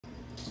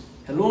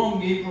Hello, I'm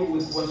Gabriel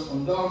with What's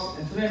on Dogs,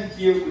 and today I'm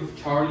here with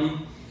Charlie,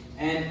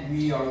 and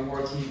we are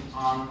working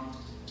on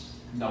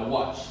the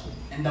watch.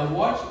 And the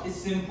watch is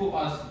simple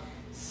as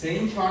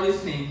saying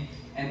Charlie's name,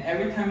 and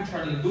every time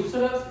Charlie looks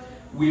at us,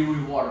 we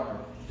reward her.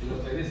 It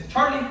looks like this: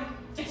 Charlie,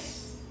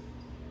 yes.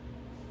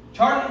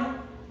 Charlie,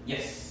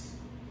 yes.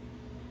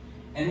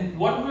 And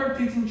what we are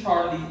teaching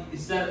Charlie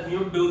is that we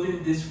are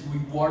building this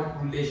reward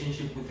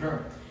relationship with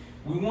her.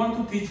 We want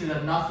to teach her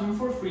that nothing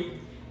for free,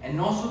 and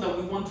also that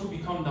we want to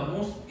become the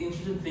most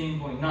interesting thing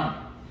going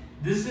on.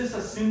 This is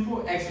a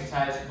simple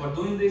exercise, but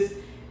doing this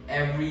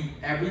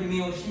every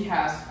meal she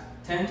has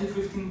 10 to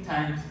 15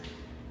 times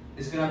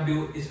is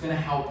gonna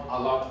help a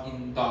lot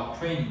in dog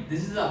training.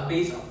 This is a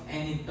base of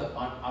any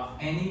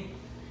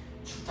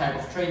type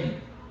of training.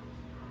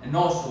 And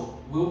also,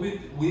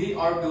 we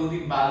are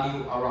building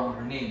value around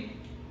her name.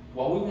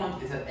 What we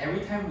want is that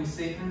every time we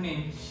say her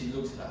name, she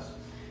looks at us.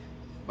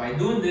 By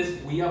doing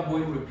this, we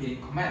avoid repeating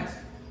commands.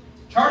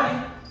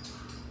 Charlie.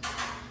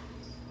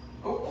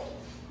 Oh.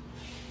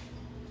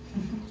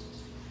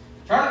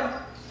 Charlie.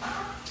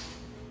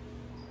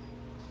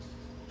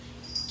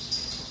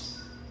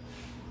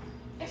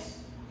 Yes.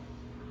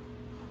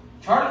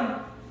 Charlie.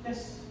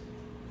 Yes.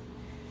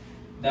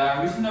 The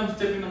reason I'm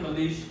stepping on the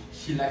leash,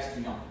 she likes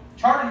to yawn.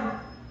 Charlie.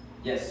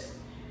 Yes.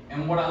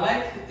 And what I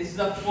like is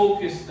the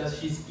focus that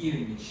she's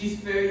giving me. She's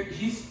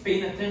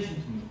paying attention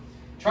to me.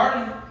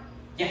 Charlie.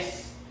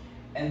 Yes.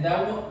 And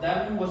that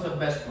one was the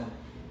best one.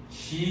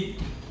 She,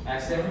 I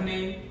said her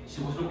name,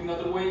 she was looking the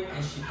other way,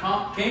 and she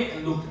came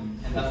and looked at me,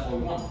 and that's what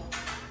we want.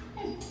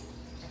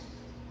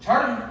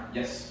 Charlie,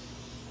 yes.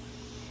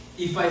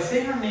 If I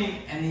say her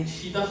name and if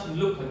she doesn't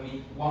look at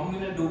me, what I'm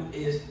gonna do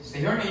is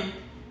say her name,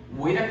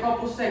 wait a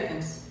couple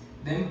seconds,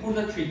 then put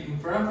the treat in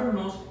front of her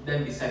nose,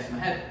 then beside my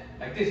head,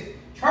 like this.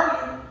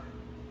 Charlie,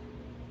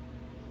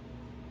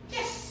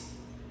 yes.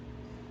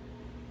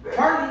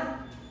 Charlie.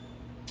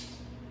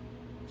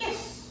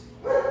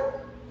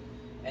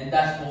 And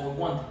that's what we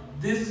want.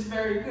 This is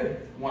very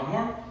good. One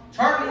more.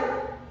 Charlie,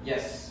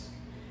 yes.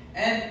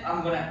 And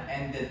I'm gonna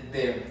end it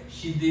there.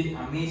 She did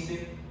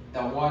amazing.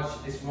 The watch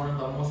is one of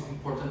the most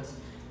important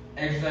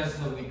exercises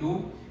that we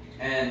do.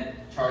 And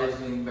Charlie's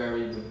doing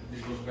very good.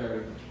 This was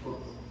very good.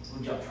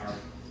 Good job, Charlie.